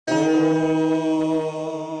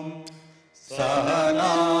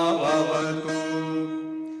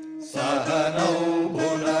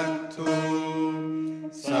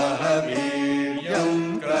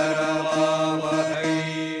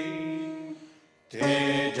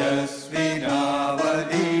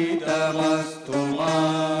तेजस्विनावधीतमस्तु मा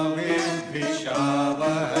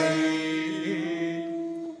विद्विषावहै।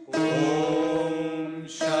 ॐ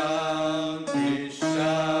शान्ति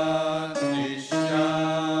शान्ति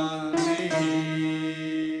शान्तिः।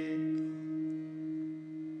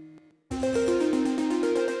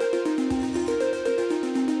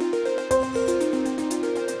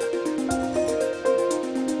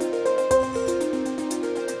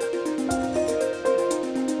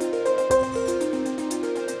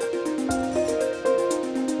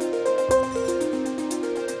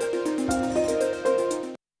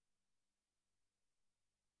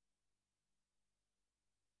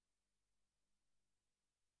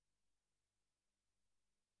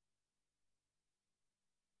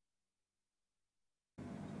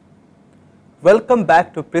 Welcome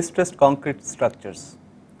back to Prestressed Concrete Structures.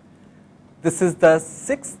 This is the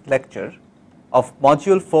 6th lecture of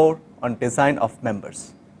Module 4 on Design of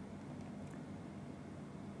Members.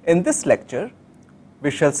 In this lecture,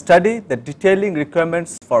 we shall study the detailing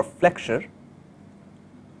requirements for flexure.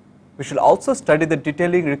 We shall also study the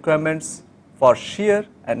detailing requirements for shear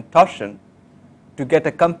and torsion to get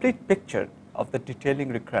a complete picture of the detailing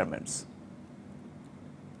requirements.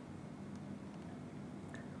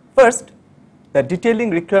 First, the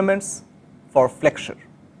detailing requirements for flexure.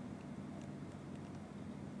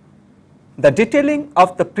 The detailing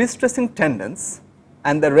of the pre-stressing tendons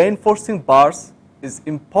and the reinforcing bars is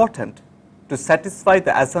important to satisfy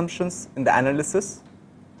the assumptions in the analysis,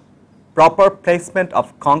 proper placement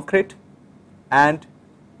of concrete, and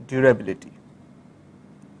durability.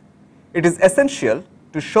 It is essential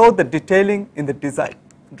to show the detailing in the design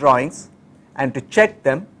drawings and to check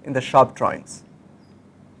them in the shop drawings.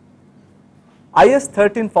 IS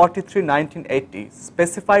 1343-1980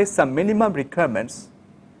 specifies some minimum requirements.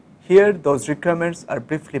 Here those requirements are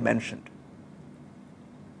briefly mentioned.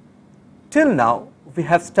 Till now we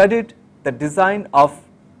have studied the design of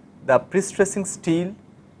the pre-stressing steel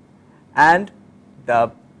and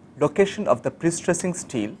the location of the pre-stressing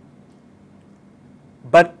steel,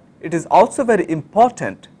 but it is also very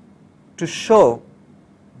important to show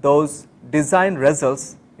those design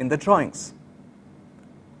results in the drawings.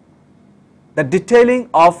 The detailing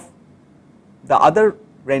of the other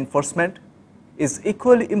reinforcement is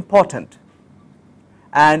equally important,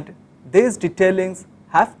 and these detailings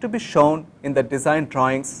have to be shown in the design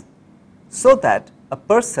drawings so that a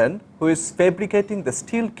person who is fabricating the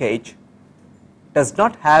steel cage does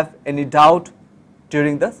not have any doubt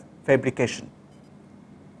during the fabrication.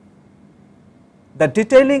 The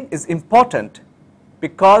detailing is important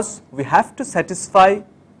because we have to satisfy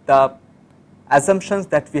the assumptions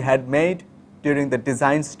that we had made during the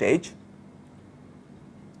design stage.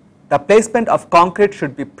 The placement of concrete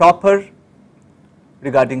should be proper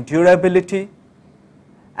regarding durability,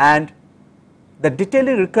 and the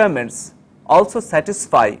detailing requirements also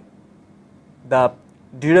satisfy the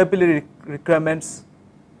durability requirements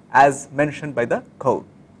as mentioned by the code.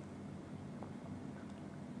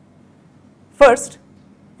 First,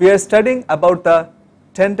 we are studying about the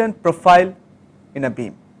tendon profile in a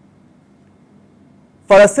beam.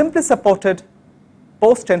 For a simply supported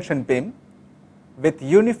post-tension beam with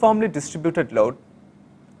uniformly distributed load,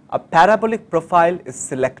 a parabolic profile is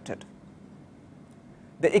selected.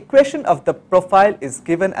 The equation of the profile is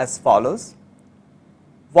given as follows: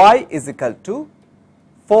 y is equal to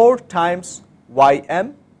 4 times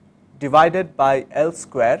ym divided by L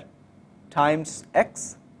square times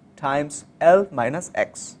x times L minus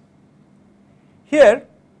x. Here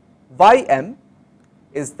ym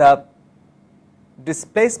is the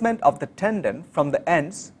displacement of the tendon from the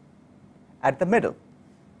ends at the middle.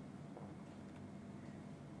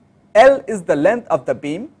 L is the length of the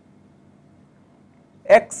beam,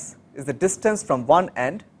 x is the distance from one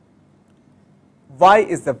end, y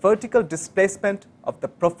is the vertical displacement of the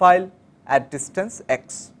profile at distance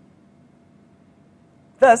x.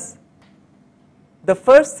 Thus, the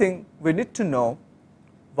first thing we need to know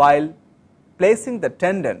while placing the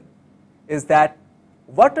tendon is that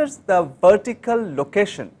what is the vertical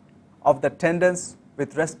location of the tendons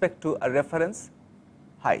with respect to a reference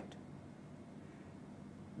height.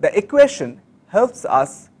 The equation helps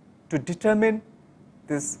us to determine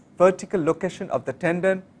this vertical location of the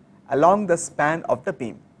tendon along the span of the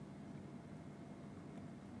beam.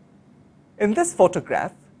 In this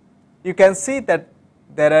photograph, you can see that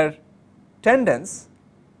there are tendons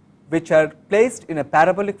which are placed in a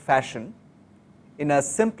parabolic fashion in a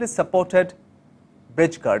simply supported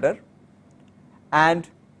bridge girder, and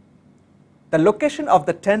the location of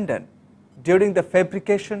the tendon during the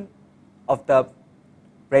fabrication of the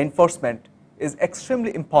reinforcement is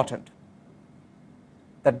extremely important.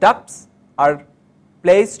 the ducts are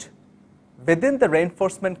placed within the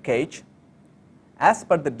reinforcement cage as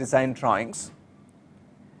per the design drawings,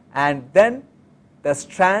 and then the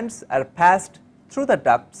strands are passed through the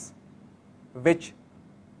ducts, which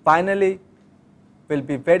finally will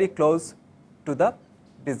be very close to the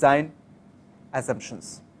design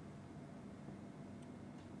assumptions.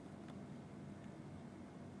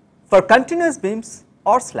 For continuous beams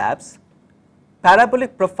or slabs,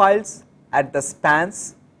 parabolic profiles at the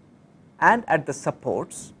spans and at the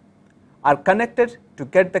supports are connected to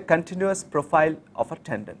get the continuous profile of a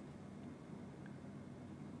tendon.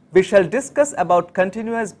 We shall discuss about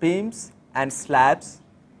continuous beams and slabs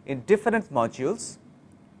in different modules.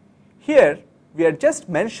 Here we are just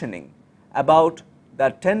mentioning about the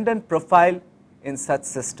tendon profile in such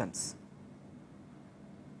systems.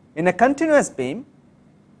 In a continuous beam,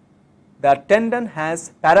 the tendon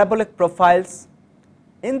has parabolic profiles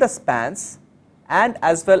in the spans and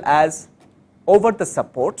as well as over the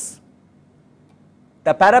supports.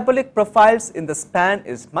 The parabolic profiles in the span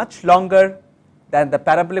is much longer than the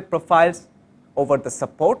parabolic profiles over the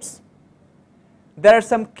supports. There are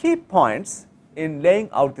some key points in laying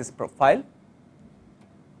out this profile.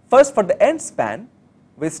 First, for the end span,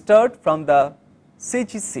 we start from the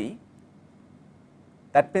CGC,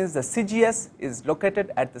 that means the CGS is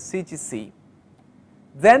located at the CGC.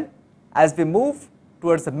 Then as we move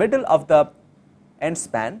towards the middle of the end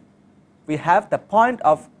span, we have the point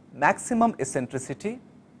of maximum eccentricity.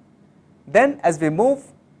 Then as we move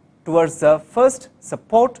towards the first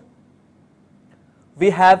support, we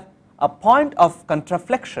have a point of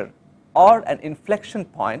contraflexure or an inflection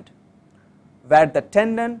point where the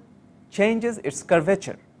tendon changes its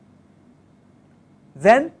curvature.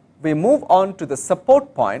 Then we move on to the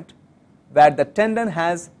support point where the tendon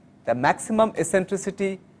has the maximum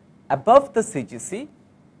eccentricity above the CGC,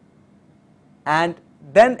 and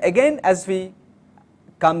then again as we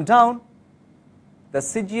come down, the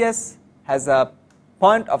CGS has a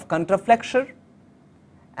point of contraflexure,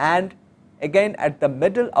 and again at the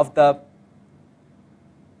middle of the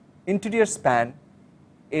interior span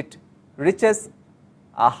it reaches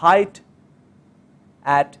a height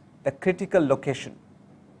at the critical location.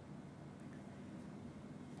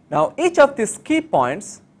 Now each of these key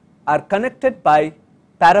points are connected by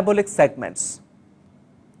parabolic segments.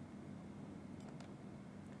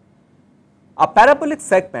 A parabolic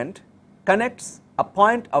segment connects a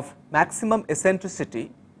point of maximum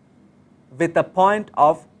eccentricity with a point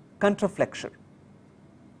of contraflexure.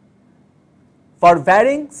 For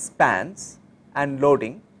varying spans and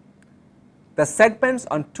loading, the segments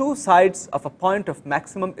on two sides of a point of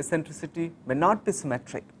maximum eccentricity may not be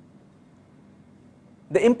symmetric.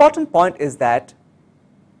 The important point is that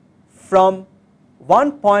from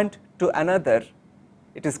one point to another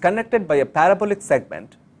it is connected by a parabolic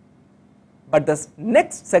segment, but the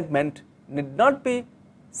next segment need not be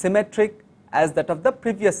symmetric as that of the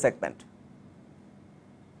previous segment.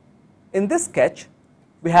 In this sketch,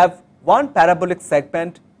 we have one parabolic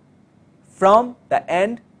segment from the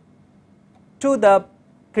end to the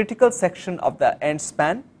critical section of the end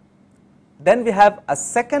span. Then we have a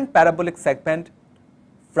second parabolic segment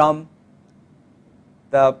from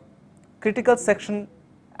the critical section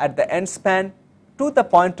at the end span to the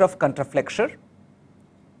point of contraflexure.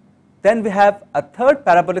 Then we have a third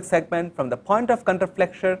parabolic segment from the point of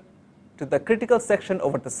contraflexure to the critical section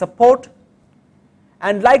over the support,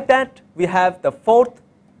 and like that we have the fourth,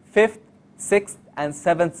 fifth, sixth and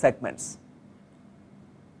seventh segments.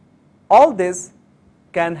 All this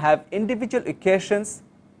can have individual equations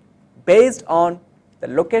based on the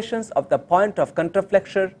locations of the point of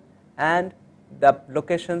contraflexure and the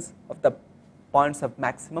locations of the points of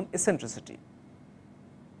maximum eccentricity.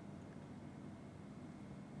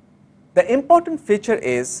 The important feature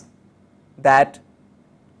is that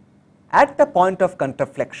at the point of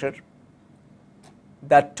contraflexure,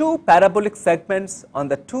 the two parabolic segments on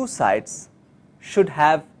the two sides should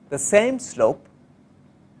have the same slope,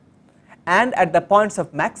 and at the points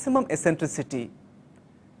of maximum eccentricity,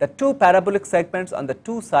 the two parabolic segments on the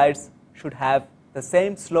two sides should have the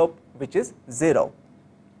same slope, which is 0.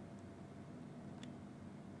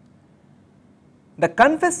 The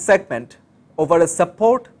convex segment over a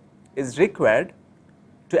support is required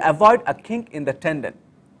to avoid a kink in the tendon.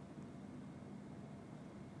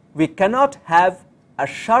 We cannot have a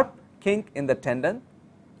sharp kink in the tendon.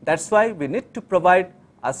 That is why we need to provide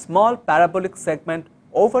a small parabolic segment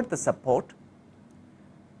over the support.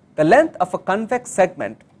 The length of a convex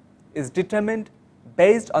segment is determined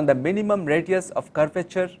based on the minimum radius of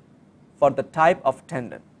curvature for the type of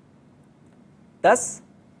tendon. Thus,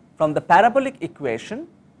 from the parabolic equation,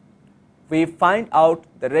 we find out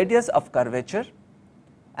the radius of curvature,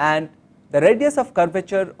 and the radius of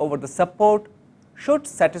curvature over the support should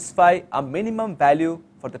satisfy a minimum value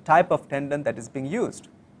for the type of tendon that is being used.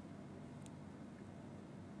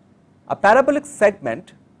 A parabolic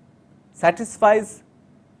segment satisfies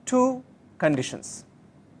two conditions.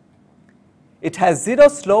 It has zero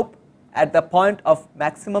slope at the point of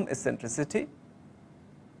maximum eccentricity.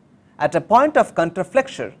 At a point of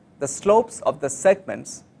contraflexure, the slopes of the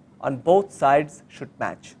segments on both sides should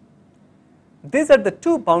match. These are the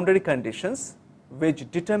two boundary conditions which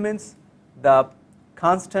determines the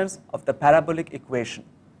constants of the parabolic equation.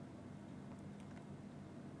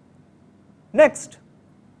 Next,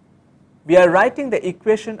 we are writing the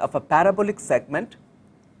equation of a parabolic segment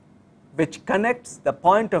which connects the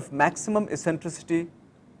point of maximum eccentricity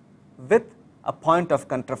with a point of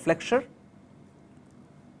contraflexure.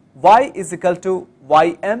 Y is equal to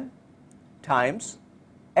Ym times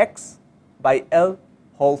x by L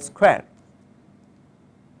whole square.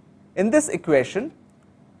 In this equation,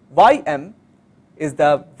 Ym is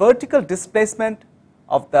the vertical displacement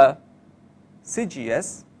of the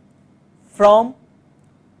CGS from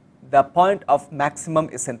the point of maximum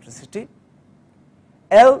eccentricity.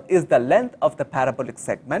 L is the length of the parabolic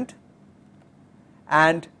segment,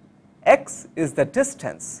 and x is the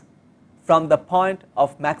distance from the point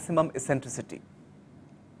of maximum eccentricity,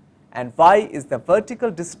 and y is the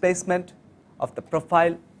vertical displacement of the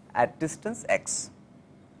profile at distance x.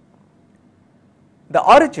 The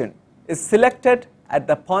origin is selected at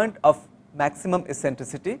the point of maximum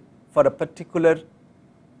eccentricity for a particular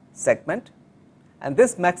segment, and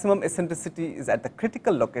this maximum eccentricity is at the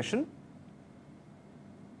critical location.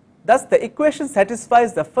 Thus, the equation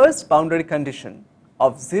satisfies the first boundary condition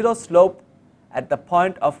of zero slope at the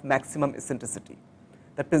point of maximum eccentricity.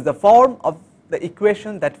 That means the form of the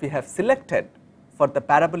equation that we have selected for the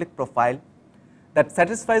parabolic profile that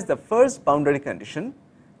satisfies the first boundary condition,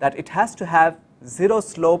 that it has to have zero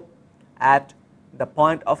slope at the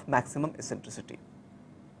point of maximum eccentricity.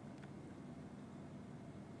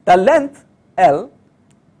 The length L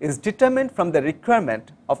is determined from the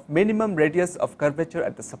requirement of minimum radius of curvature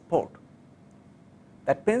at the support.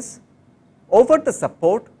 That means over the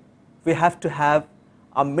support we have to have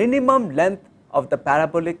a minimum length of the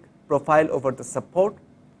parabolic profile over the support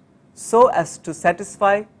so as to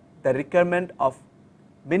satisfy the requirement of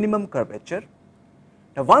minimum curvature.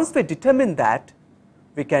 Now, once we determine that,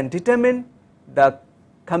 we can determine the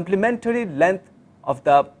complementary length of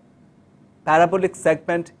the parabolic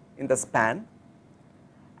segment in the span,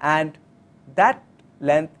 and that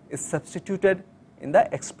length is substituted in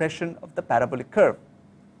the expression of the parabolic curve.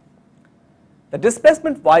 The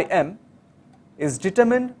displacement Ym is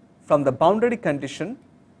determined from the boundary condition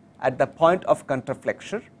at the point of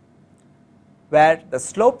contraflexure, where the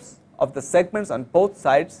slopes of the segments on both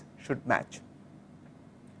sides should match.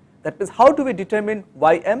 That means, how do we determine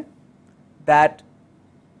Ym? That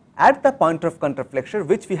at the point of contraflexure,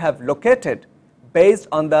 which we have located based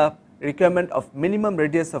on the requirement of minimum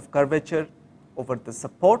radius of curvature over the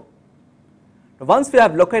support. Once we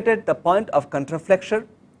have located the point of contraflexure,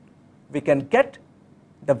 we can get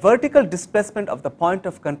the vertical displacement of the point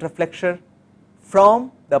of contraflexure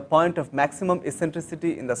from the point of maximum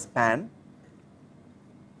eccentricity in the span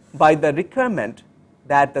by the requirement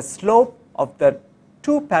that the slope of the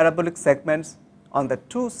two parabolic segments on the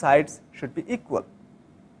two sides should be equal.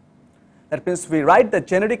 That means, we write the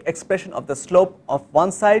generic expression of the slope of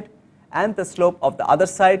one side and the slope of the other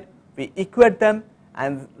side, we equate them,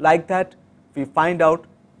 and like that we find out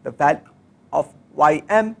the value of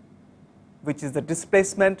Ym, which is the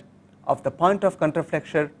displacement of the point of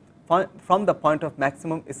contraflexure from the point of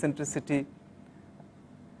maximum eccentricity,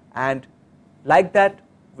 and like that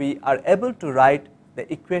we are able to write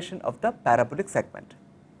the equation of the parabolic segment.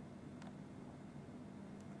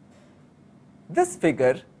 This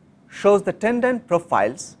figure shows the tendon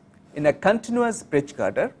profiles in a continuous bridge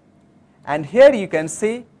girder, and here you can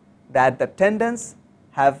see that the tendons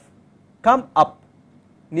have come up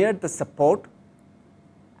near the support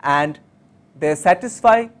and they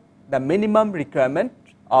satisfy the minimum requirement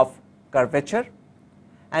of curvature,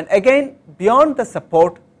 and again beyond the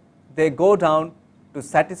support they go down to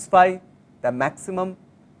satisfy the maximum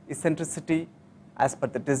eccentricity as per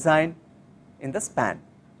the design in the span.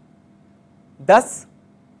 Thus,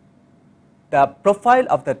 the profile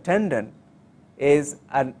of the tendon is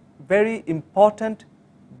a very important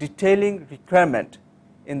detailing requirement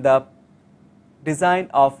in the design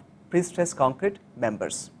of prestressed concrete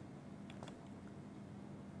members.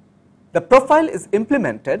 The profile is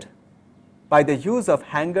implemented by the use of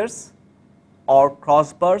hangers or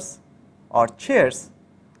crossbars or chairs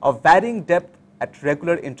of varying depth at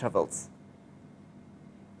regular intervals.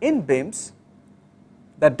 In beams,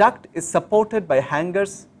 the duct is supported by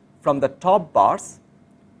hangers from the top bars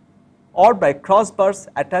or by crossbars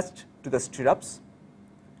attached to the stirrups.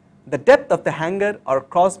 The depth of the hanger or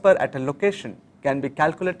crossbar at a location can be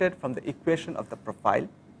calculated from the equation of the profile.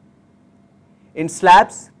 In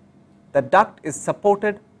slabs, the duct is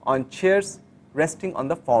supported on chairs resting on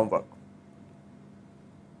the formwork.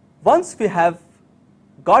 Once we have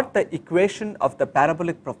got the equation of the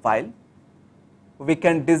parabolic profile, we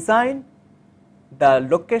can design the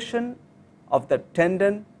location of the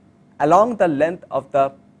tendon along the length of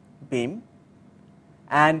the beam,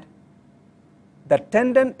 and the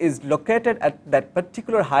tendon is located at that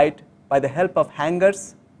particular height by the help of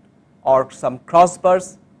hangers or some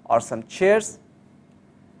crossbars or some chairs,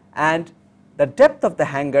 and the depth of the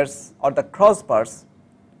hangers or the crossbars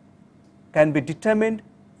can be determined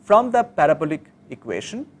from the parabolic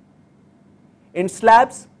equation. In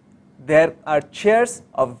slabs, there are chairs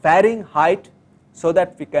of varying height so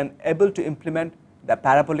that we can able to implement the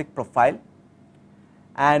parabolic profile,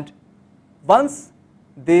 and once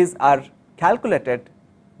these are calculated,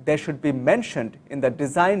 they should be mentioned in the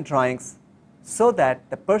design drawings so that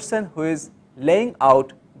the person who is laying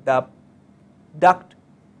out the duct,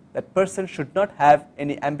 that person should not have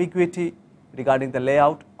any ambiguity regarding the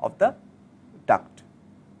layout of the duct.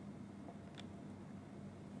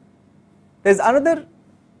 There is another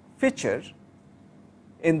feature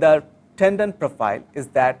in the tendon profile is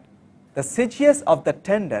that the CGS of the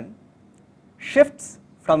tendon shifts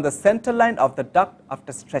from the center line of the duct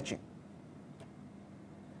after stretching.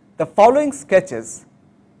 The following sketches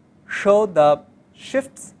show the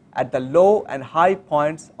shifts at the low and high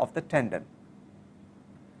points of the tendon.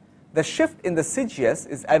 The shift in the CGS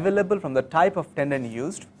is available from the type of tendon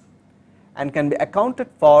used and can be accounted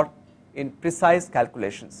for in precise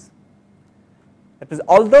calculations. That is,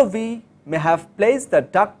 although we may have placed the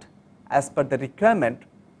duct as per the requirement,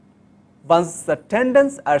 once the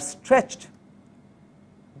tendons are stretched,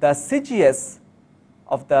 the CGS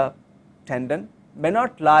of the tendon may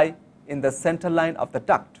not lie in the center line of the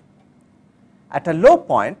duct. At a low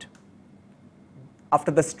point,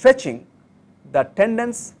 after the stretching, the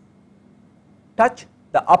tendons touch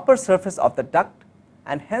the upper surface of the duct,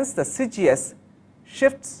 and hence the CGS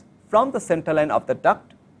shifts from the center line of the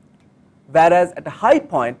duct, whereas at a high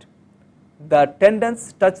point, the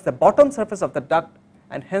tendons touch the bottom surface of the duct,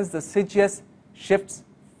 and hence the CGS shifts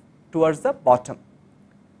towards the bottom.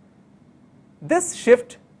 This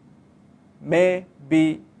shift may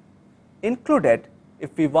be included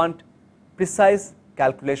if we want precise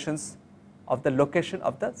calculations of the location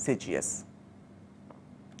of the CGS.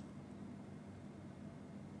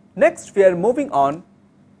 Next, we are moving on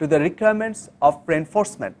to the requirements of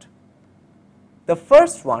reinforcement. The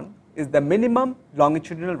first one is the minimum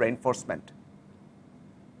longitudinal reinforcement.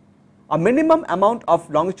 A minimum amount of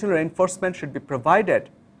longitudinal reinforcement should be provided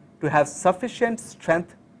to have sufficient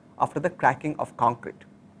strength after the cracking of concrete.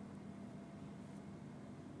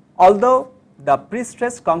 Although the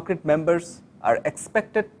pre-stressed concrete members are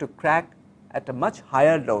expected to crack at a much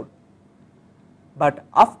higher load, but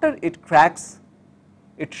after it cracks,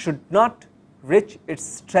 it should not reach its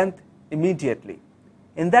strength immediately.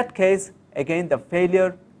 In that case, again the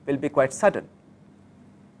failure will be quite sudden.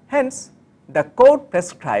 Hence, the code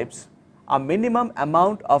prescribes a minimum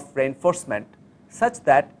amount of reinforcement such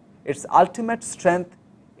that its ultimate strength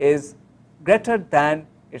is greater than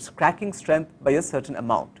its cracking strength by a certain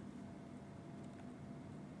amount.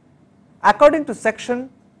 According to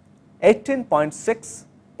section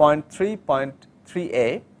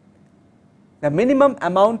 18.6.3.3a, the minimum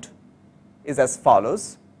amount is as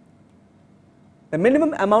follows. The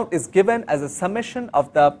minimum amount is given as a summation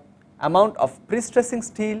of the amount of pre-stressing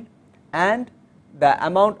steel and the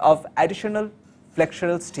amount of additional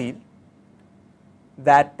flexural steel,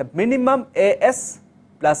 that the minimum AS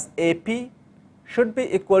plus AP should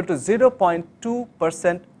be equal to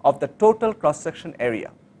 0.2% of the total cross-section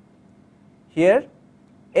area. Here,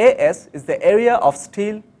 AS is the area of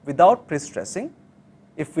steel without pre-stressing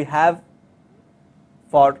if we have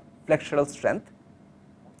for flexural strength.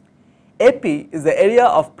 AP is the area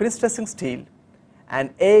of pre-stressing steel,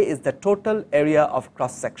 and A is the total area of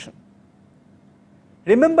cross section.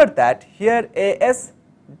 Remember that here AS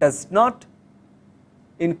does not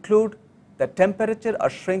include the temperature or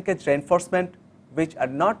shrinkage reinforcement, which are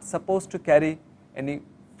not supposed to carry any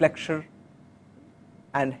flexure,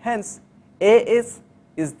 and hence AS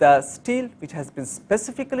is the steel which has been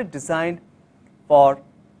specifically designed for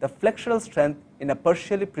the flexural strength in a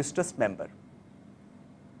partially pre-stressed member.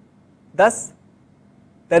 Thus,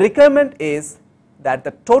 the requirement is that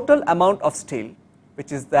the total amount of steel,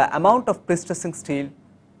 which is the amount of prestressing steel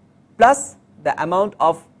plus the amount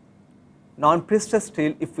of non-prestressed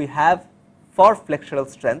steel if we have for flexural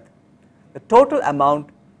strength, the total amount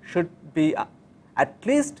should be at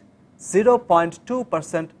least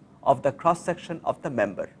 0.2% of the cross section of the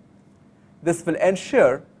member. This will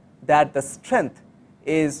ensure that the strength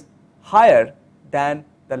is higher than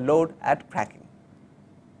the load at cracking.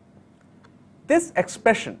 This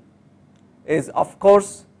expression is of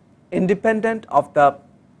course independent of the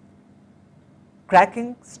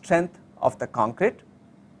cracking strength of the concrete,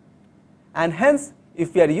 and hence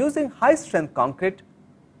if we are using high strength concrete,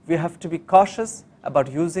 we have to be cautious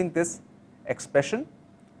about using this expression.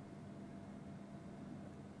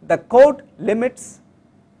 The code limits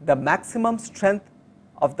the maximum strength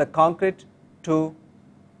of the concrete to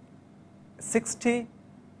 60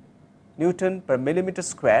 Newton per millimeter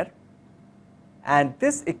square, and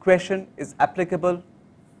this equation is applicable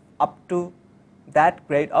up to that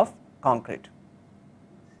grade of concrete.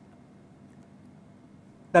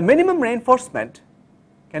 The minimum reinforcement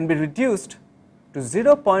can be reduced to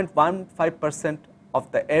 0.15%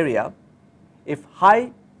 of the area if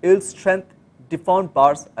high yield strength deformed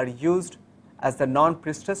bars are used as the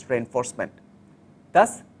non-prestressed reinforcement.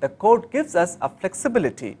 Thus, the code gives us a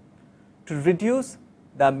flexibility to reduce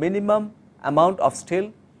the minimum amount of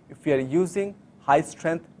steel if we are using high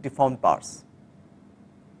strength deformed bars.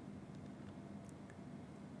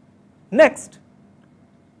 Next,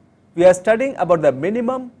 we are studying about the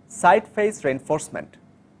minimum side face reinforcement.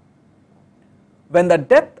 When the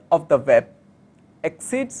depth of the web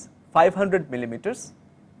exceeds 500 millimeters,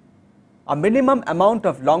 a minimum amount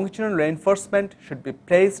of longitudinal reinforcement should be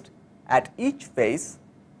placed at each face,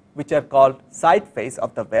 which are called side face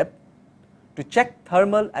of the web, to check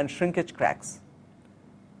thermal and shrinkage cracks.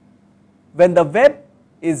 When the web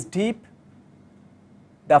is deep,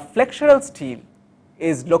 the flexural steel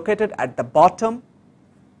is located at the bottom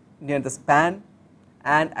near the span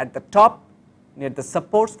and at the top near the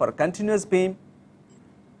supports for a continuous beam.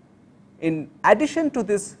 In addition to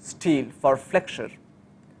this steel for flexure,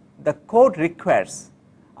 the code requires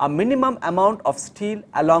a minimum amount of steel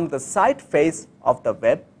along the side face of the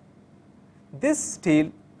web. This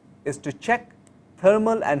steel is to check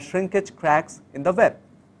thermal and shrinkage cracks in the web.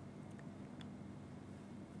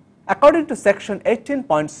 According to section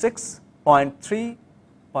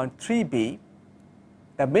 18.6.3.3b,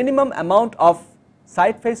 the minimum amount of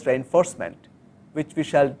side face reinforcement, which we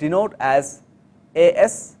shall denote as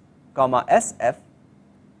AS, SF,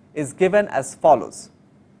 is given as follows.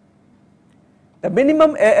 The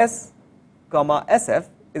minimum AS, SF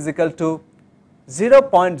is equal to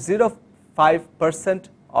 0.05%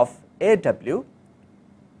 of AW,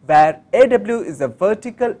 where AW is the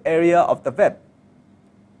vertical area of the web.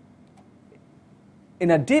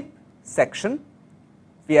 In a deep section,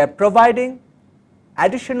 we are providing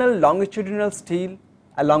additional longitudinal steel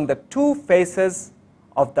along the two faces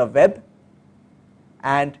of the web,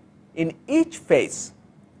 and in each face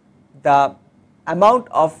the amount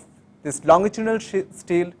of this longitudinal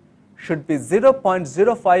steel should be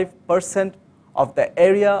 0.05% of the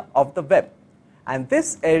area of the web, and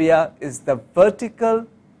this area is the vertical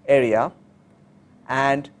area.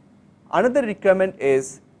 And another requirement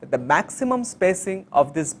is that the maximum spacing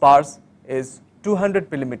of these bars is 200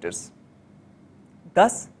 millimeters.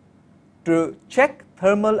 Thus, to check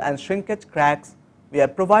thermal and shrinkage cracks, we are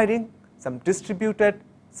providing some distributed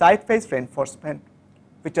side face reinforcement,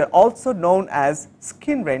 which are also known as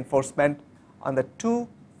skin reinforcement on the two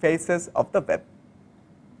faces of the web.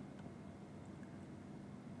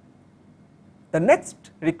 The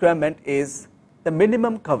next requirement is the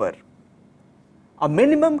minimum cover. A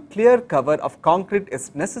minimum clear cover of concrete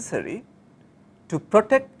is necessary to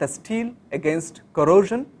protect the steel against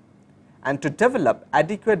corrosion and to develop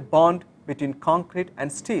adequate bond between concrete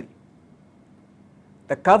and steel.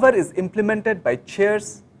 The cover is implemented by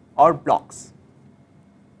chairs or blocks.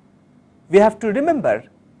 We have to remember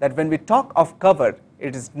that when we talk of cover,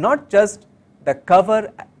 it is not just the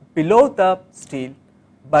cover below the steel,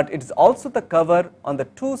 but it is also the cover on the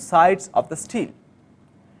two sides of the steel,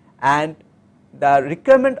 and the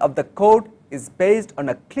requirement of the code is based on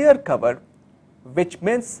a clear cover, which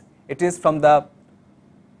means it is from the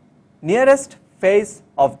nearest face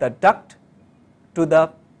of the duct to the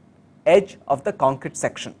edge of the concrete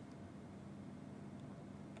section.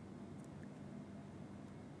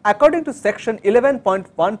 According to section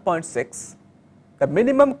 11.1.6, the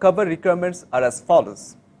minimum cover requirements are as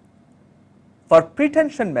follows. For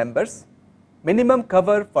pretension members, minimum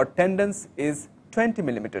cover for tendons is 20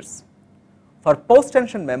 millimeters. For post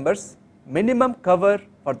tension members, minimum cover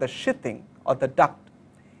for the sheathing or the duct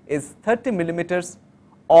is 30 millimeters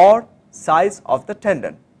or size of the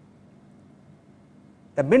tendon.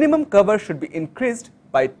 The minimum cover should be increased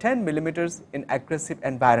by 10 millimeters in aggressive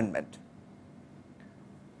environment.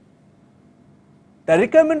 The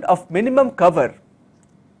requirement of minimum cover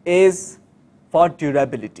is for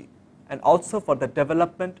durability and also for the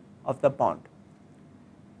development of the bond.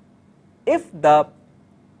 If the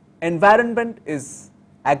environment is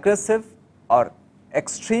aggressive or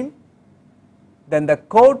extreme, then the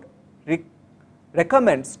code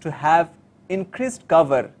recommends to have increased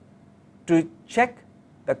cover to check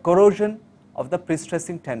the corrosion of the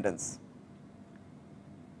prestressing tendons.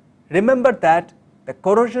 Remember that the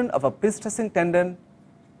corrosion of a prestressing tendon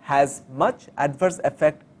has much adverse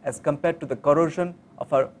effect as compared to the corrosion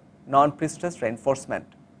of a non-prestressed reinforcement.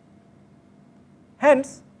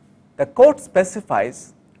 Hence, the code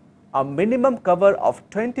specifies a minimum cover of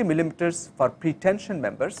 20 millimeters for pre-tension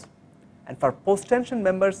members, and for post-tension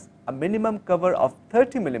members a minimum cover of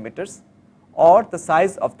 30 millimeters or the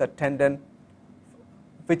size of the tendon,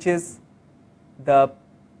 which is the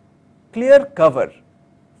clear cover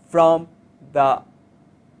from the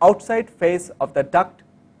outside face of the duct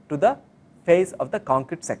to the face of the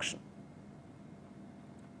concrete section.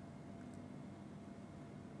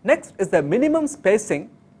 Next is the minimum spacing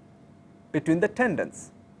between the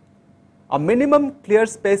tendons. A minimum clear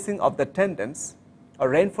spacing of the tendons or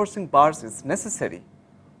reinforcing bars is necessary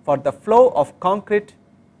for the flow of concrete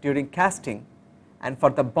during casting and for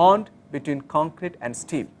the bond between concrete and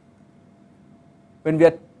steel. When we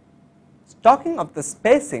are talking of the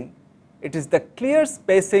spacing, it is the clear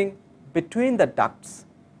spacing between the ducts.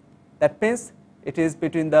 That means it is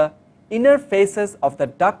between the inner faces of the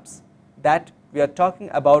ducts that we are talking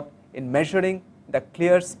about in measuring the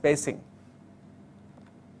clear spacing.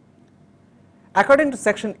 According to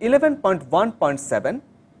section 11.1.7,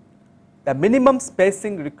 the minimum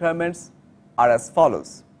spacing requirements are as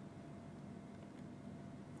follows.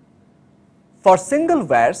 For single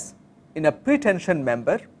wears in a pre-tension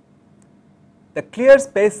member, the clear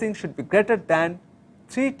spacing should be greater than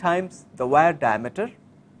 3 times the wear diameter.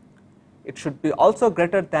 It should be also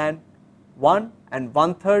greater than 1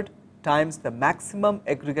 1/3 times the maximum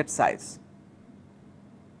aggregate size.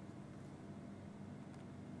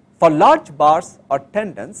 For large bars or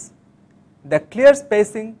tendons, the clear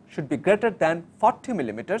spacing should be greater than 40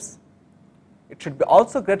 millimeters. It should be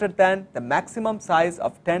also greater than the maximum size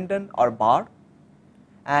of tendon or bar,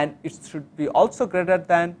 and it should be also greater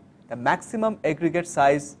than the maximum aggregate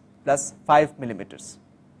size plus 5 millimeters.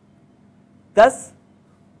 Thus,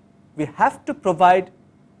 we have to provide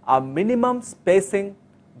a minimum spacing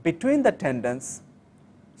between the tendons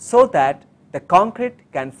so that the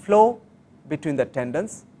concrete can flow between the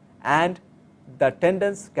tendons and the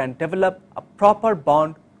tendons can develop a proper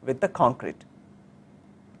bond with the concrete.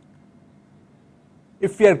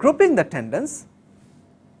 If we are grouping the tendons,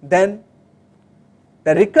 then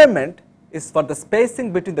the requirement is for the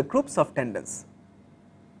spacing between the groups of tendons.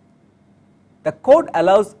 The code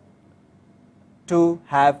allows to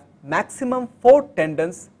have maximum 4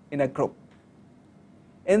 tendons in a group.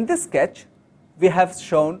 In this sketch, we have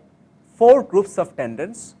shown 4 groups of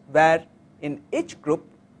tendons where in each group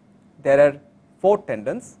there are 4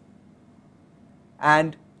 tendons,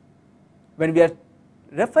 and when we are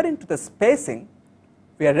referring to the spacing,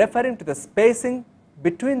 we are referring to the spacing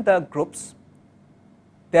between the groups.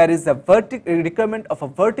 There is a requirement of a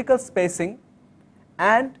vertical spacing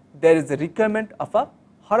and there is a requirement of a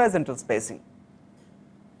horizontal spacing.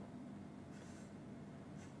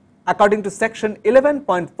 According to section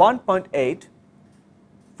 11.1.8,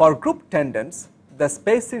 for group tendons, the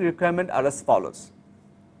spacing requirement are as follows.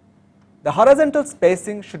 The horizontal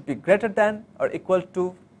spacing should be greater than or equal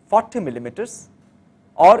to 40 millimeters,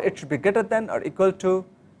 or it should be greater than or equal to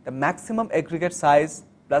the maximum aggregate size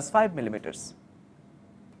plus 5 millimeters.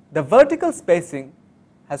 The vertical spacing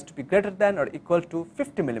has to be greater than or equal to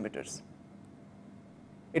 50 millimeters.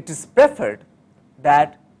 It is preferred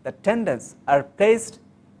that the tendons are placed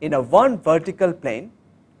in a one vertical plane,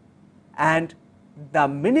 and the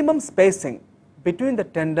minimum spacing between the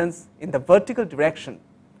tendons in the vertical direction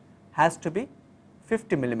has to be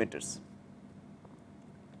 50 millimeters.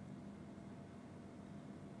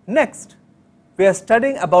 Next, we are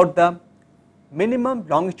studying about the minimum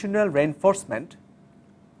longitudinal reinforcement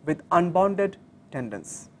with unbounded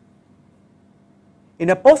tendons. In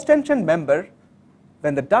a post-tension member,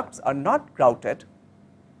 when the ducts are not grouted,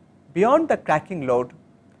 beyond the cracking load,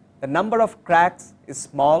 the number of cracks is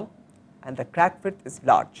small and the crack width is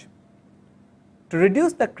large. To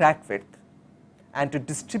reduce the crack width and to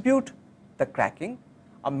distribute the cracking,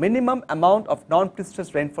 a minimum amount of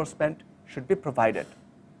non-prestressed reinforcement should be provided.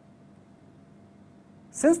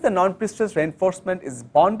 Since the non-prestressed reinforcement is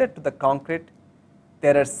bonded to the concrete,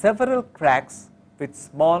 there are several cracks with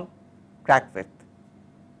small crack width.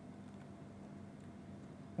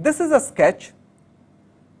 This is a sketch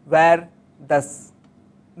where the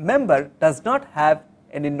member does not have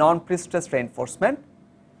any non-prestressed reinforcement,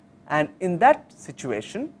 and in that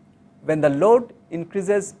situation, when the load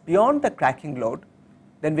increases beyond the cracking load,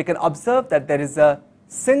 then we can observe that there is a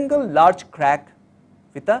single large crack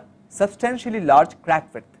with a substantially large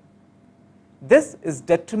crack width. This is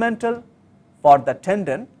detrimental for the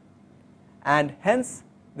tendon, and hence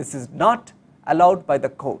this is not allowed by the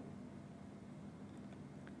code.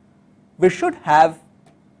 We should have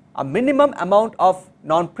a minimum amount of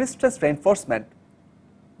non-prestressed reinforcement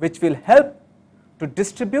which will help to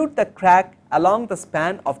distribute the crack along the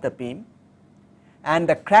span of the beam, and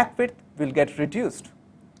the crack width will get reduced.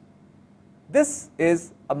 This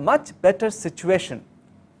is a much better situation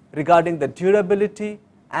regarding the durability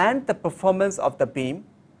and the performance of the beam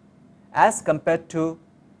as compared to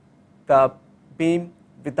the beam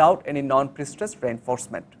without any non-prestressed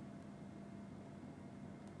reinforcement.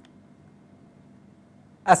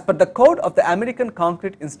 As per the code of the American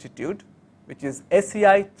Concrete Institute, which is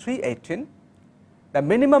ACI 318, the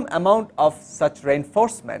minimum amount of such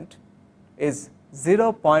reinforcement is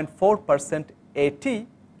 0.4% AT,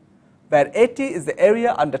 where AT is the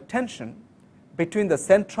area under tension between the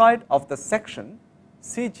centroid of the section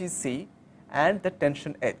CGC and the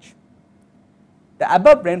tension edge. The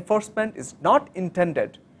above reinforcement is not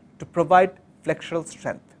intended to provide flexural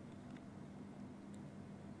strength.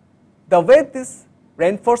 The way this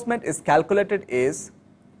reinforcement is calculated is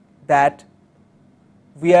that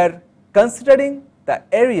we are considering the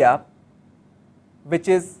area which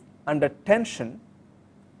is under tension,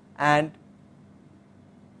 and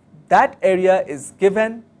that area is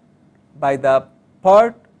given by the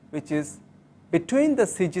part which is between the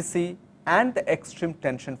CGC and the extreme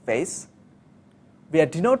tension face. We are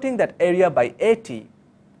denoting that area by AT,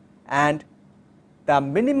 and the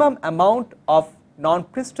minimum amount of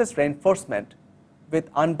non-prestressed reinforcement with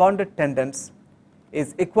unbonded tendons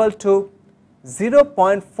is equal to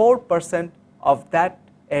 0.4% of that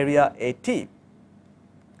area AT,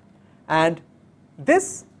 and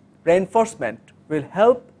this reinforcement will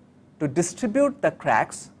help to distribute the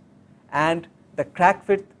cracks, and the crack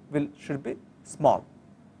width should be small.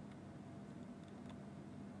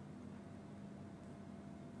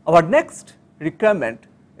 Our next requirement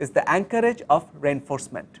is the anchorage of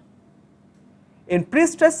reinforcement. In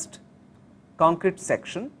prestressed concrete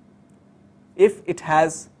section, if it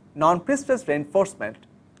has non-prestressed reinforcement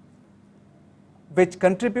which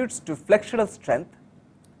contributes to flexural strength,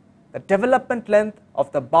 the development length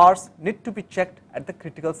of the bars need to be checked at the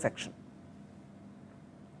critical section.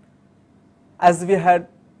 As we had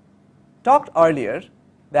talked earlier,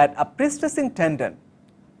 that a prestressing tendon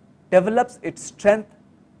develops its strength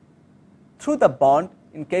through the bond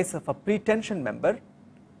in case of a pre-tension member,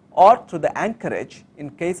 or through the anchorage in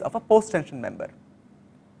case of a post-tension member.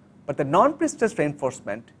 But the non-prestressed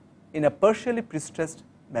reinforcement in a partially prestressed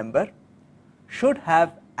member should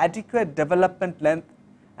have adequate development length,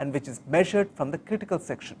 and which is measured from the critical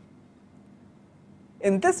section.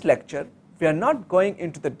 In this lecture, we are not going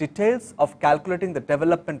into the details of calculating the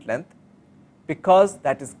development length, because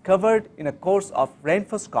that is covered in a course of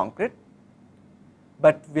reinforced concrete,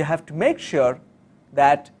 but we have to make sure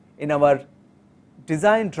that in our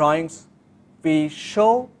design drawings we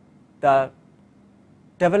show the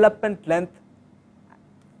development length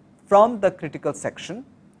from the critical section,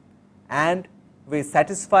 and we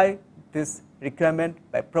satisfy this requirement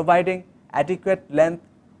by providing adequate length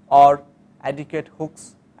or adequate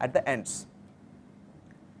hooks at the ends.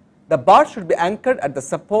 The bar should be anchored at the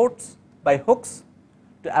supports by hooks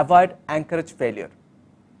to avoid anchorage failure.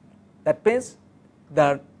 That means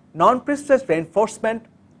the non-prestressed reinforcement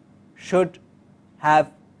should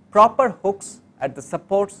have proper hooks at the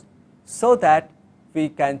supports so that we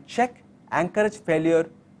can check anchorage failure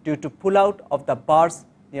due to pull out of the bars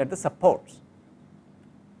near the supports.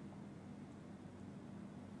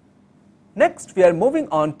 Next, we are moving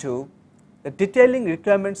on to the detailing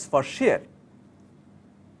requirements for shear.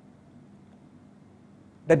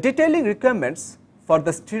 The detailing requirements for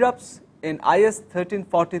the stirrups in IS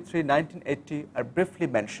 1343-1980 are briefly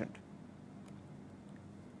mentioned.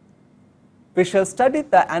 We shall study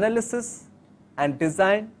the analysis and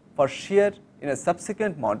design for shear in a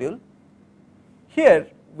subsequent module. Here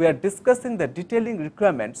we are discussing the detailing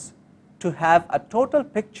requirements to have a total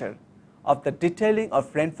picture of the detailing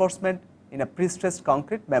of reinforcement in a prestressed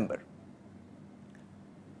concrete member.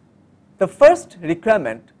 The first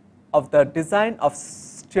requirement of the design of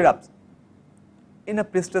stirrups in a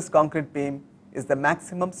prestressed concrete beam is the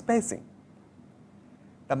maximum spacing.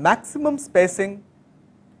 The maximum spacing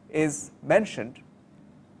is mentioned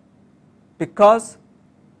because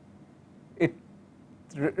it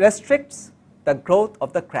restricts the growth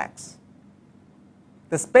of the cracks.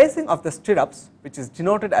 The spacing of the stirrups, which is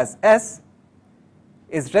denoted as S,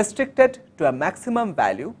 is restricted to a maximum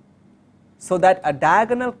value so that a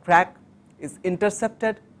diagonal crack is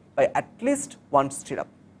intercepted by at least one stirrup.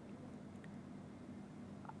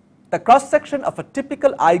 The cross section of a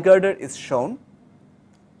typical eye girder is shown.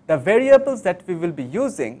 The variables that we will be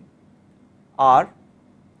using are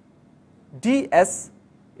ds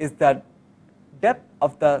is the depth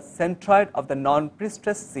of the centroid of the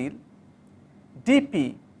non-prestressed seal,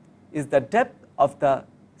 dp is the depth of the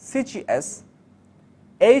CGS,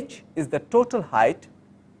 h is the total height,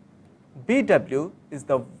 bw is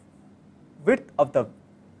the width of the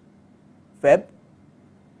web.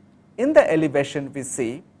 In the elevation we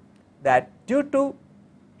see that due to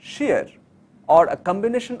shear or a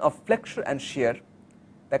combination of flexure and shear,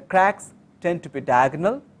 the cracks tend to be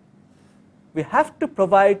diagonal. We have to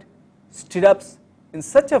provide stirrups in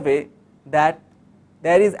such a way that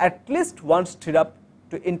there is at least one stirrup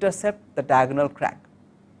to intercept the diagonal crack,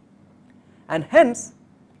 and hence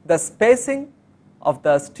the spacing of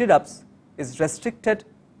the stirrups is restricted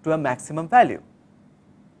to a maximum value.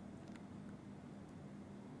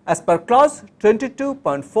 As per clause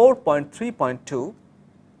 22.4.3.2,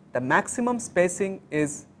 the maximum spacing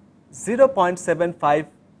is 0.75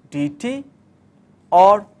 dt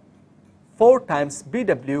or 4 times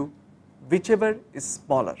Bw, whichever is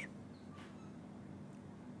smaller.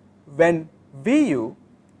 When Vu,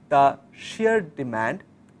 the shear demand,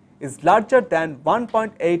 is larger than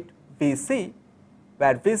 1.8 Vc,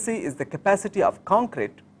 where Vc is the capacity of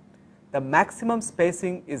concrete, the maximum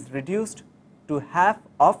spacing is reduced to half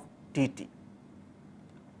of dt.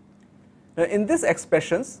 Now, in these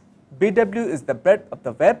expressions, Bw is the breadth of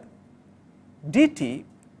the web, dt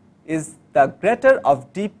is the greater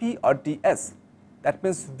of dp or ds. That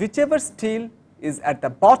means whichever steel is at the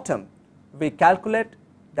bottom, we calculate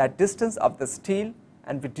the distance of the steel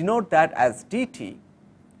and we denote that as dt.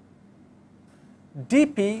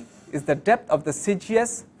 dp is the depth of the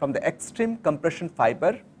CGS from the extreme compression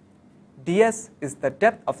fiber, ds is the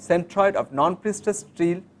depth of centroid of non-prestressed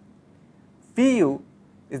steel, Vu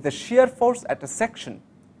is the shear force at a section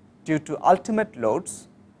due to ultimate loads,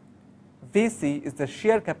 Vc is the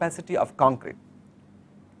shear capacity of concrete.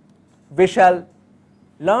 We shall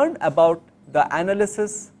learn about the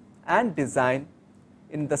analysis and design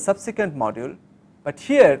in the subsequent module, but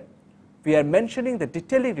here we are mentioning the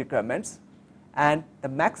detailing requirements, and the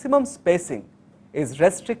maximum spacing is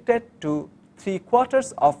restricted to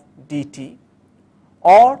 3/4 of dt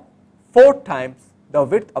or 4 times the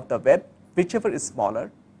width of the web, whichever is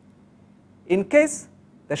smaller. In case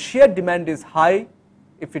the shear demand is high,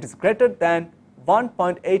 if it is greater than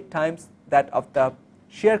 1.8 times that of the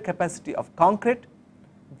shear capacity of concrete,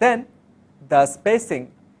 then the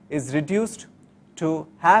spacing is reduced to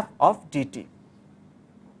half of dt.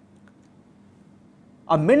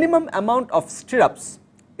 A minimum amount of stirrups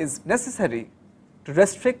is necessary to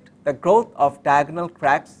restrict the growth of diagonal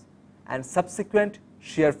cracks and subsequent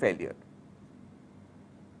shear failure.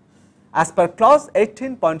 As per clause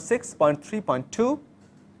 18.6.3.2,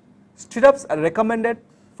 stirrups are recommended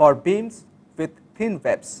for beams with thin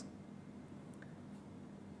webs.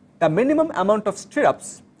 The minimum amount of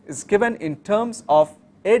stirrups is given in terms of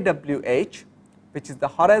AWH, which is the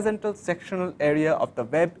horizontal sectional area of the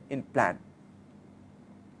web in plan.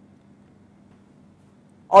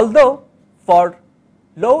 Although for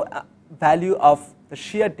low value of the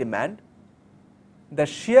shear demand, the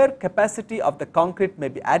shear capacity of the concrete may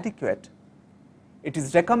be adequate, it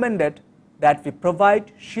is recommended that we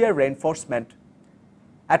provide shear reinforcement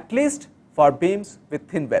at least for beams with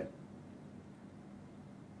thin web.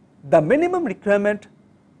 The minimum requirement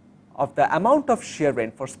of the amount of shear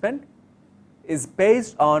reinforcement is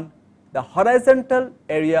based on the horizontal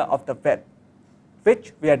area of the web,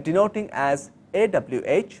 which we are denoting as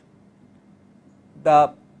AWH.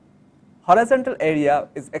 The horizontal area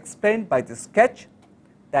is explained by the sketch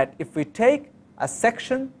that if we take a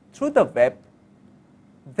section through the web,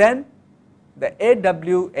 then the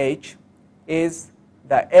AWH is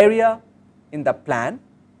the area in the plan,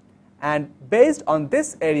 and based on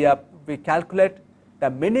this area we calculate the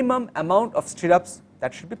minimum amount of stirrups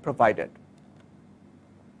that should be provided.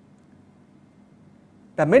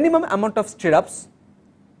 The minimum amount of stirrups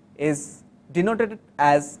is denoted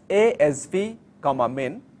as ASV,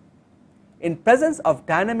 min. In presence of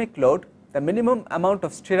dynamic load, the minimum amount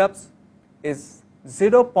of stirrups is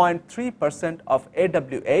 0.3% of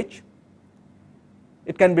AWH.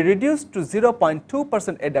 It can be reduced to 0.2%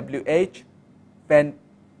 AWH when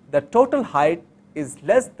the total height is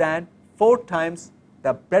less than 4 times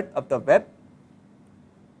the breadth of the web.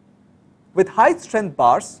 With high strength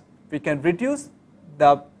bars, we can reduce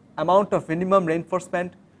the amount of minimum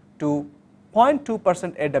reinforcement to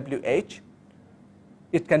 0.2% AWH.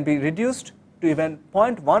 It can be reduced to even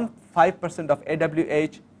 0.15% of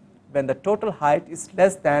AWH when the total height is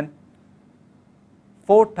less than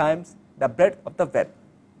 4 times the breadth of the web.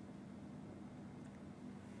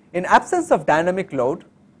 In absence of dynamic load,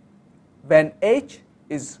 when H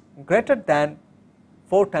is greater than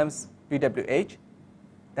 4 times BWH,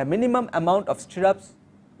 the minimum amount of stirrups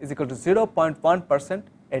is equal to 0.1%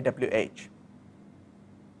 AWH.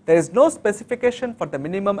 There is no specification for the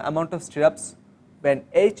minimum amount of stirrups when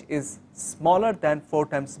H is smaller than 4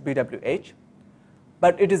 times BWH,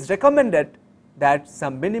 but it is recommended that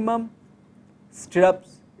some minimum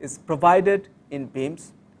stirrups is provided in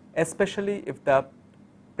beams, especially if the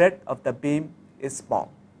breadth of the beam is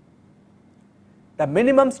small. The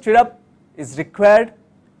minimum stirrup is required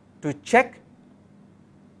to check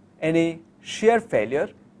any shear failure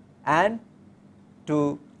and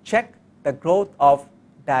to check the growth of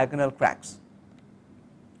diagonal cracks.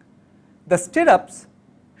 The stirrups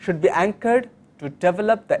should be anchored to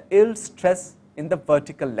develop the yield stress in the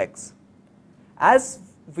vertical legs. As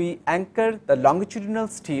we anchor the longitudinal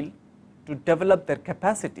steel to develop their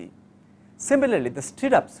capacity, similarly the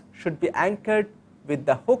stirrups should be anchored with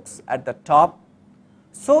the hooks at the top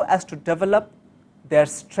so as to develop their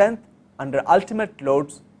strength under ultimate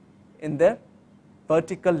loads in the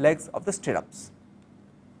vertical legs of the stirrups.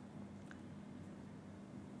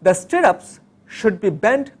 The stirrups should be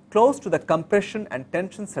bent close to the compression and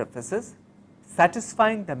tension surfaces,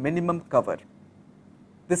 satisfying the minimum cover.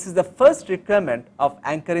 This is the first requirement of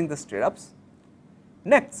anchoring the stirrups.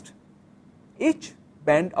 Next, each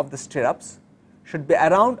bend of the stirrups should be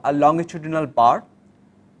around a longitudinal bar,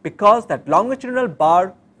 because that longitudinal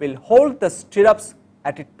bar will hold the stirrups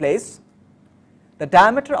at its place. The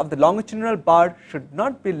diameter of the longitudinal bar should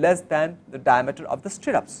not be less than the diameter of the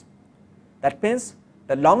stirrups. That means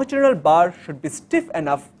the longitudinal bar should be stiff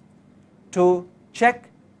enough to check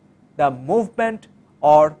the movement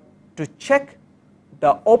or to check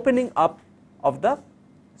the opening up of the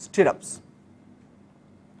stirrups.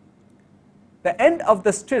 The end of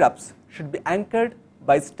the stirrups should be anchored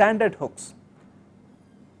by standard hooks.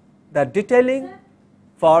 The detailing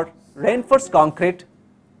for reinforced concrete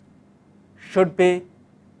should be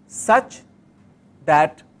such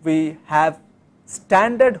that we have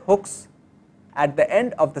standard hooks at the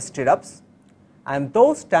end of the stirrups, and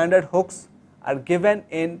those standard hooks are given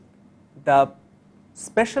in the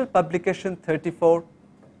special publication 34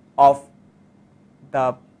 of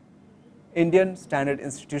the Indian Standard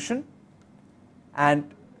Institution,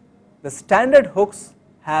 and the standard hooks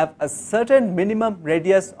have a certain minimum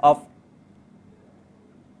radius of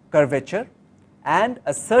curvature and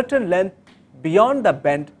a certain length beyond the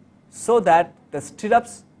bend, so that the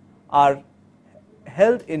stirrups are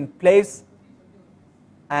held in place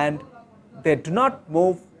and they do not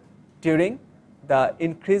move during the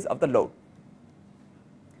increase of the load.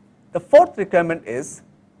 The fourth requirement is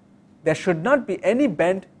there should not be any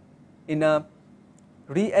bend in a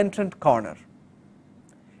re-entrant corner.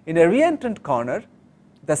 In a re-entrant corner,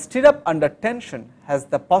 the stirrup under tension has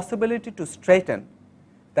the possibility to straighten,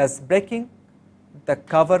 thus breaking the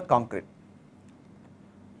cover concrete.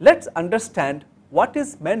 Let us understand what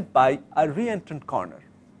is meant by a re-entrant corner.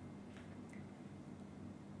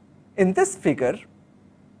 In this figure,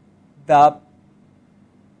 the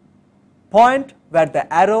point where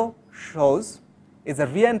the arrow shows is a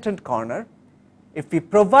re-entrant corner. If we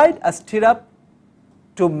provide a stirrup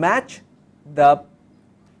to match the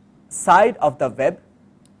side of the web,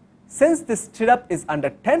 since this stirrup is under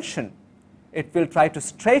tension, it will try to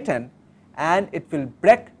straighten and it will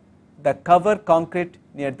break the cover concrete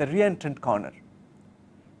near the re-entrant corner.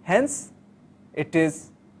 Hence, it is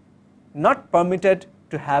not permitted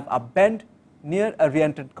to have a bend near a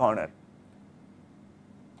re-entrant corner.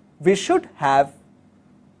 We should have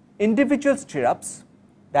individual stirrups,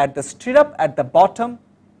 that the stirrup at the bottom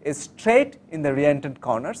is straight in the re-entrant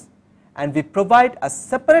corners, and we provide a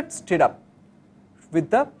separate stirrup with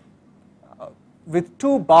the with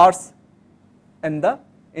 2 bars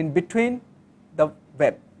in between the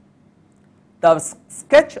web. The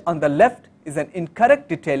sketch on the left is an incorrect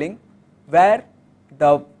detailing where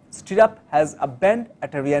the stirrup has a bend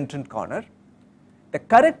at a re-entrant corner. The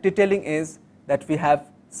correct detailing is that we have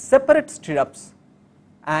separate stirrups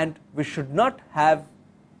and we should not have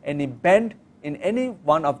any bend in any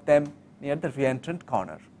one of them near the reentrant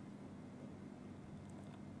corner.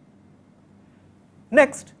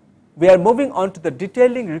 Next, we are moving on to the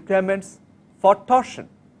detailing requirements for torsion.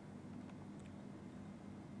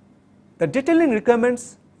 The detailing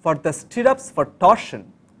requirements for the stirrups for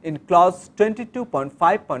torsion in clause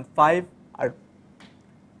 22.5.5 are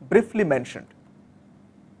briefly mentioned.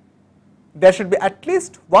 There should be at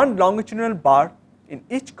least one longitudinal bar in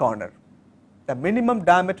each corner. The minimum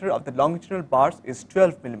diameter of the longitudinal bars is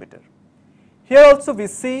 12 millimeter. Here also we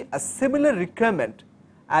see a similar requirement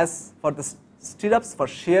as for the stirrups for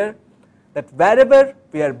shear, that wherever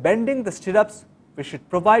we are bending the stirrups, we should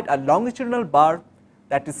provide a longitudinal bar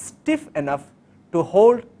that is stiff enough to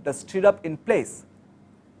hold the stirrup in place.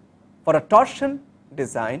 For a torsion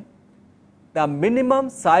design, the minimum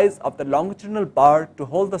size of the longitudinal bar to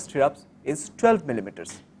hold the stirrups is 12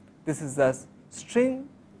 millimeters. This is a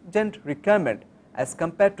stringent requirement as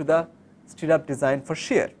compared to the stirrup design for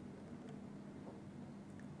shear.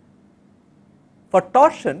 For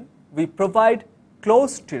torsion, we provide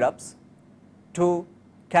closed stirrups to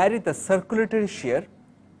carry the circulatory shear.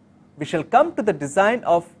 We shall come to the design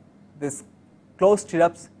of this closed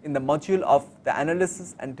stirrups in the module of the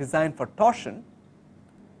analysis and design for torsion.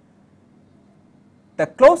 The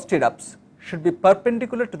closed stirrups should be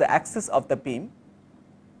perpendicular to the axis of the beam,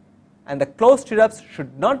 and the closed stirrups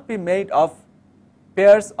should not be made of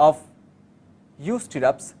pairs of U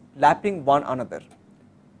stirrups lapping one another.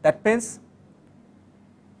 That means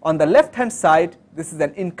on the left hand side, this is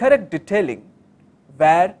an incorrect detailing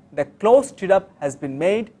where the closed stirrup has been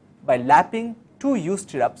made by lapping two U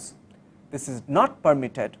stirrups. This is not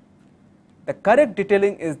permitted. The correct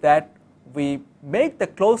detailing is that we make the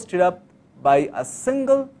closed stirrup by a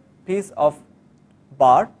single piece of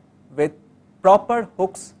bar with proper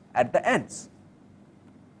hooks at the ends.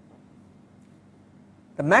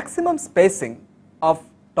 The maximum spacing of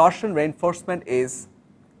torsion reinforcement is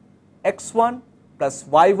x1 plus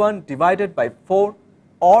y1 divided by 4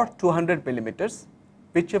 or 200 millimeters,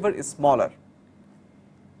 whichever is smaller.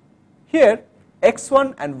 Here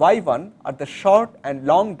x1 and y1 are the short and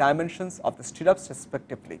long dimensions of the stirrups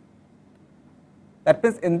respectively. That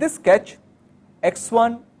means in this sketch,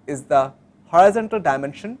 x1 is the horizontal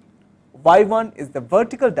dimension, y1 is the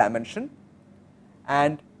vertical dimension,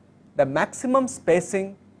 and the maximum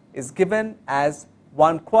spacing is given as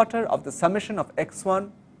 1/4 of the summation of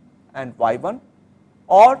x1 and y1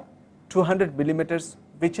 or 200 millimeters,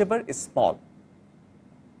 whichever is small.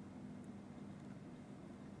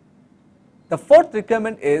 The fourth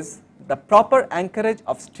requirement is the proper anchorage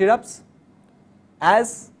of stirrups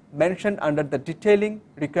as mentioned under the detailing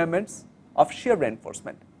requirements of shear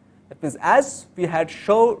reinforcement. That means as we had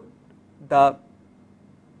shown the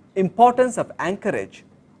importance of anchorage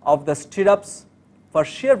of the stirrups for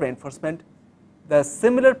shear reinforcement, the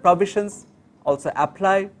similar provisions also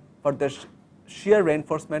apply for the shear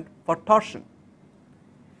reinforcement for torsion.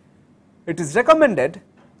 It is recommended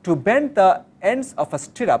to bend the ends of a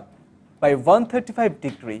stirrup by 135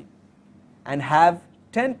 degree and have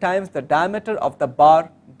 10 times the diameter of the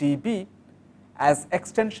bar dB as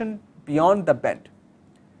extension beyond the bend.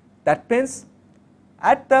 That means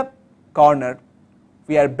at the corner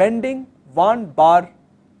we are bending one bar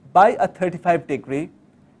by a 35 degree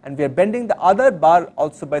and we are bending the other bar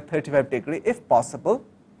also by 35 degree if possible,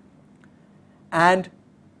 and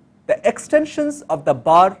the extensions of the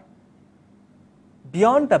bar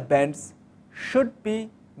beyond the bends should be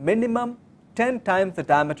minimum 10 times the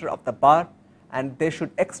diameter of the bar, and they should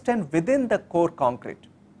extend within the core concrete.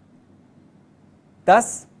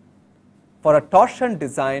 Thus, for a torsion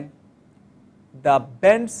design, the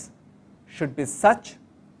bends should be such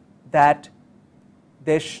that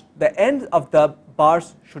the end of the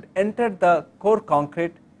bars should enter the core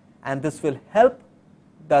concrete, and this will help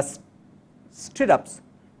the stirrups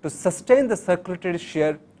to sustain the circulatory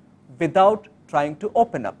shear without trying to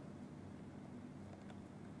open up.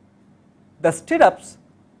 The stirrups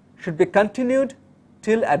should be continued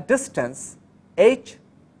till a distance h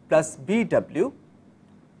plus bw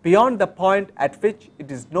beyond the point at which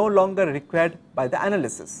it is no longer required by the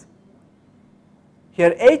analysis.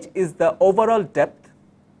 Here h is the overall depth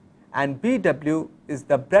and bw is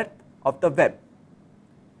the breadth of the web.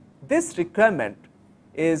 This requirement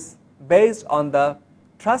is based on the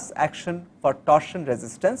truss action for torsion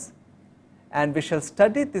resistance, and we shall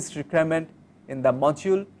study this requirement in the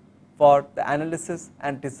module for the analysis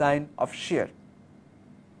and design of shear.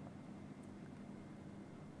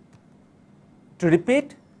 To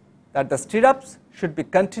repeat, that the stirrups should be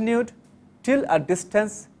continued till a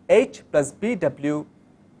distance h plus bw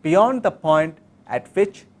beyond the point at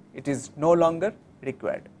which it is no longer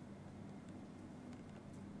required.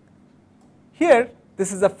 Here,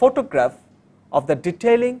 this is a photograph of the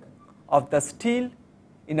detailing of the steel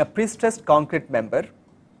in a prestressed concrete member,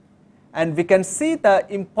 and we can see the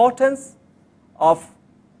importance of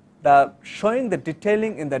showing the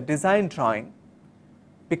detailing in the design drawing,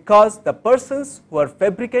 because the persons who are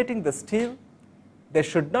fabricating the steel, they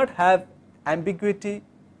should not have ambiguity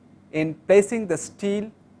in placing the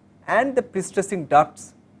steel and the prestressing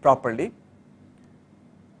ducts properly.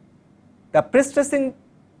 The prestressing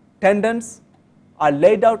tendons are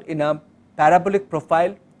laid out in a parabolic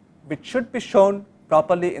profile which should be shown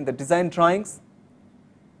properly in the design drawings.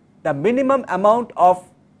 The minimum amount of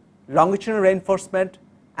longitudinal reinforcement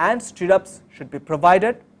and stirrups should be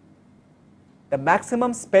provided. The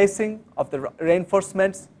maximum spacing of the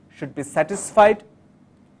reinforcements should be satisfied,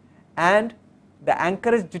 and the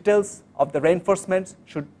anchorage details of the reinforcements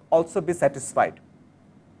should also be satisfied.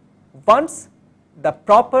 Once the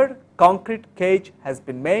proper concrete cage has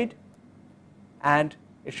been made, and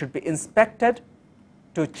it should be inspected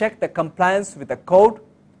to check the compliance with the code,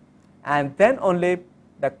 and then only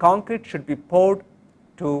the concrete should be poured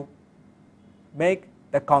to make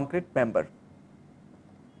the concrete member.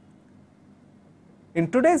 In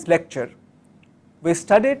today's lecture, we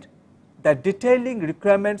studied the detailing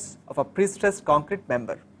requirements of a prestressed concrete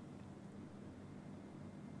member.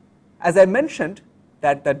 As I mentioned,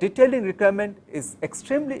 that the detailing requirement is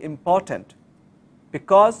extremely important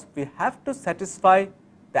because we have to satisfy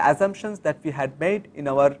the assumptions that we had made in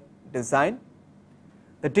our design.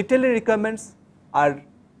 The detailing requirements are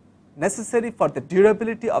necessary for the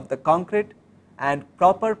durability of the concrete and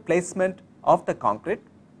proper placement of the concrete.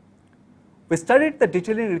 We studied the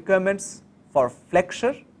detailing requirements for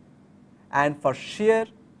flexure and for shear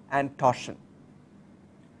and torsion.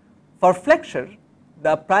 For flexure,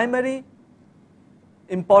 the primary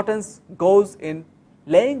importance goes in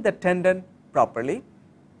laying the tendon properly.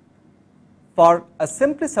 For a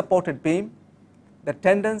simply supported beam, the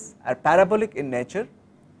tendons are parabolic in nature.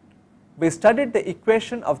 We studied the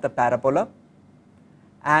equation of the parabola,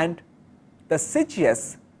 and the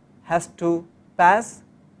CGS has to pass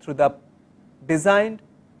through the designed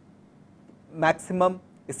maximum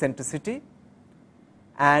eccentricity,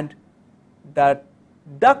 and the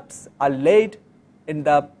ducts are laid in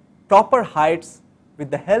the proper heights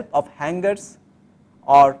with the help of hangers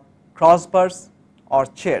or crossbars or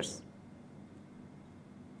chairs.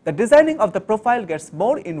 The designing of the profile gets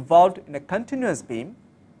more involved in a continuous beam,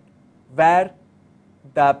 where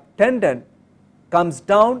the tendon comes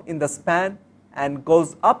down in the span and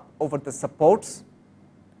goes up over the supports.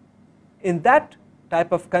 In that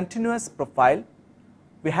type of continuous profile,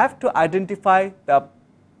 we have to identify the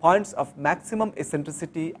points of maximum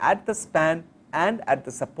eccentricity at the span and at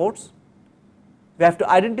the supports. We have to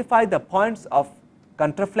identify the points of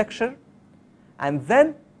contraflexure, and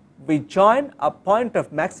then we join a point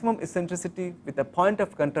of maximum eccentricity with a point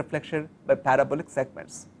of contraflexure by parabolic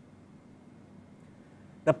segments.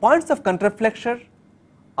 The points of contraflexure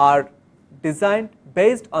are designed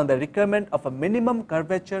based on the requirement of a minimum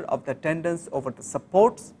curvature of the tendons over the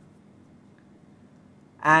supports,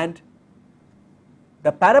 and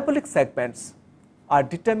the parabolic segments are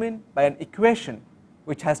determined by an equation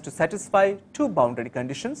which has to satisfy two boundary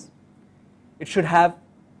conditions. It should have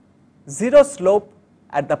zero slope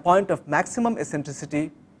at the point of maximum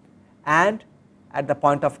eccentricity, and at the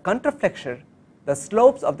point of contraflexure, the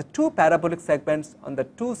slopes of the two parabolic segments on the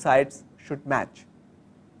two sides should match.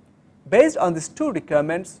 Based on these two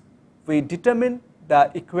requirements, we determine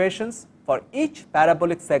the equations for each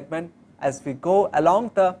parabolic segment as we go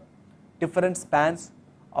along the different spans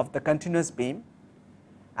of the continuous beam,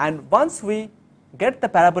 and once we get the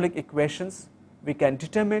parabolic equations, we can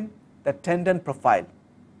determine the tendon profile.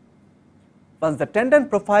 Once the tendon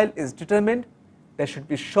profile is determined, they should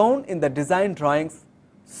be shown in the design drawings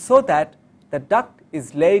so that the duct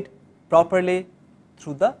is laid properly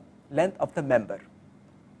through the length of the member.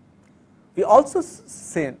 We also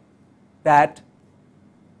seen that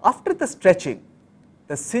after the stretching,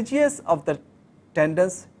 the CGS of the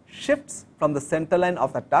tendons shifts from the center line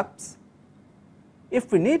of the ducts.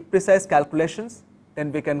 If we need precise calculations,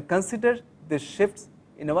 then we can consider these shifts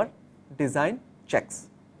in our design checks.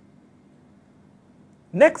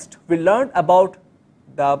 Next, we learn about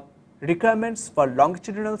the requirements for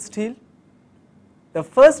longitudinal steel. The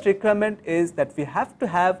first requirement is that we have to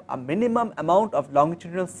have a minimum amount of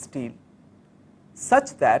longitudinal steel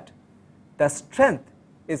such that the strength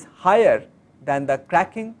is higher than the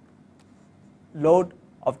cracking load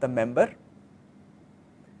of the member.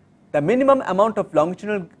 The minimum amount of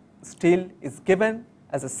longitudinal steel is given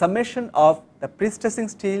as a summation of the prestressing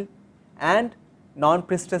steel and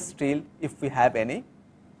non-prestressed steel if we have any,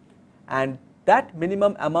 and that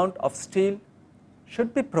minimum amount of steel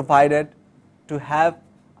should be provided to have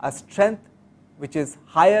a strength which is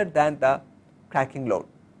higher than the cracking load.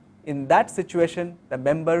 In that situation, the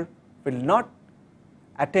member will not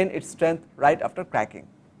attain its strength right after cracking.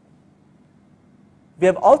 We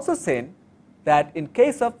have also seen that in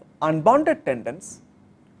case of unbounded tendons,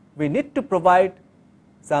 we need to provide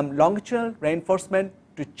some longitudinal reinforcement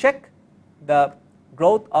to check the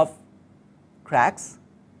growth of cracks.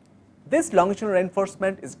 This longitudinal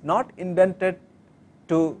reinforcement is not indented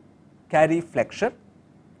to carry flexure,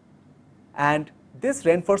 and this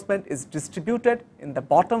reinforcement is distributed in the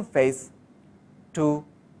bottom face to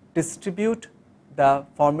distribute the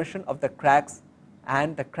formation of the cracks,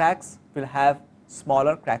 and the cracks will have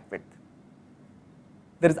smaller crack width.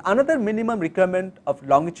 There is another minimum requirement of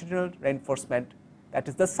longitudinal reinforcement, that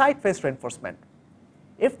is the side face reinforcement.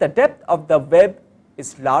 If the depth of the web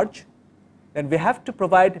is large, then we have to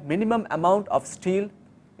provide minimum amount of steel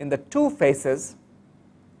in the two faces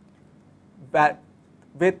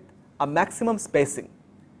with a maximum spacing.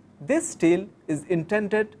 This steel is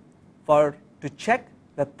intended to check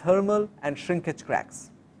the thermal and shrinkage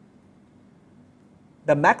cracks.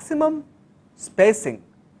 The maximum spacing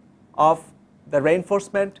of the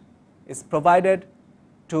reinforcement is provided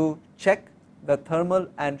to check the thermal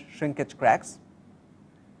and shrinkage cracks.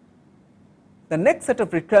 The next set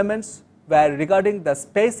of requirements were regarding the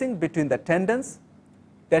spacing between the tendons.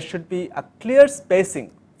 There should be a clear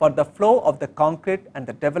spacing for the flow of the concrete and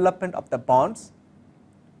the development of the bonds.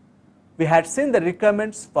 We had seen the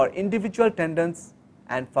requirements for individual tendons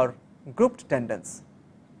and for grouped tendons.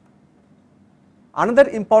 Another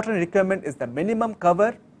important requirement is the minimum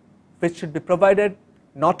cover, which should be provided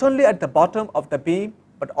not only at the bottom of the beam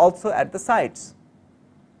but also at the sides.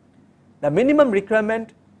 The minimum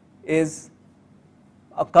requirement is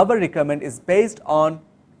a cover requirement is based on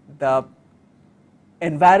the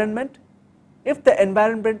environment. If the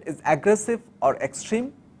environment is aggressive or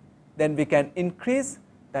extreme, then we can increase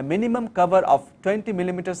the minimum cover of 20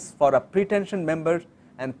 millimeters for a pre-tension member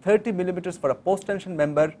and 30 millimeters for a post-tension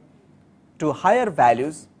member to higher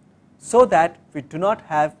values, so that we do not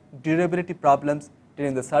have durability problems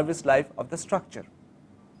during the service life of the structure.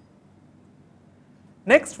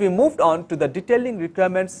 Next, we moved on to the detailing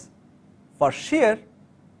requirements for shear.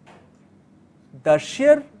 The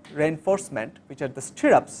shear reinforcement, which are the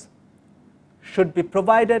stirrups, should be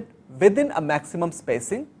provided within a maximum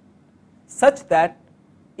spacing such that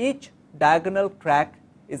each diagonal crack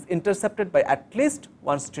is intercepted by at least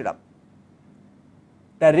one stirrup.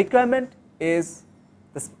 The requirement is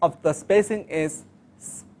of the spacing is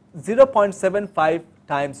 0.75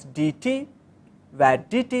 times dt, where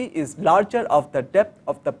dt is larger of the depth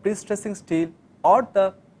of the prestressing steel or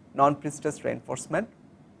the non-prestressed reinforcement.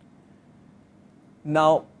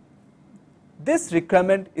 Now, this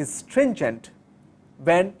requirement is stringent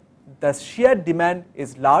when the shear demand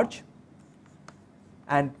is large,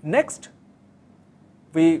 and next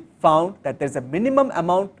we found that there is a minimum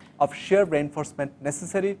amount of shear reinforcement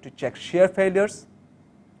necessary to check shear failures.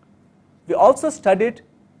 We also studied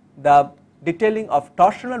the detailing of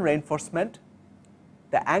torsional reinforcement,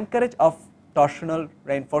 the anchorage of torsional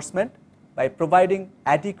reinforcement by providing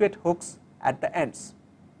adequate hooks at the ends.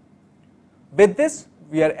 With this,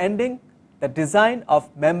 we are ending the design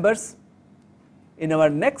of members. In our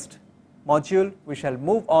next module, we shall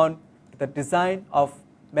move on to the design of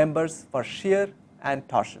members for shear and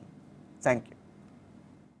torsion. Thank you.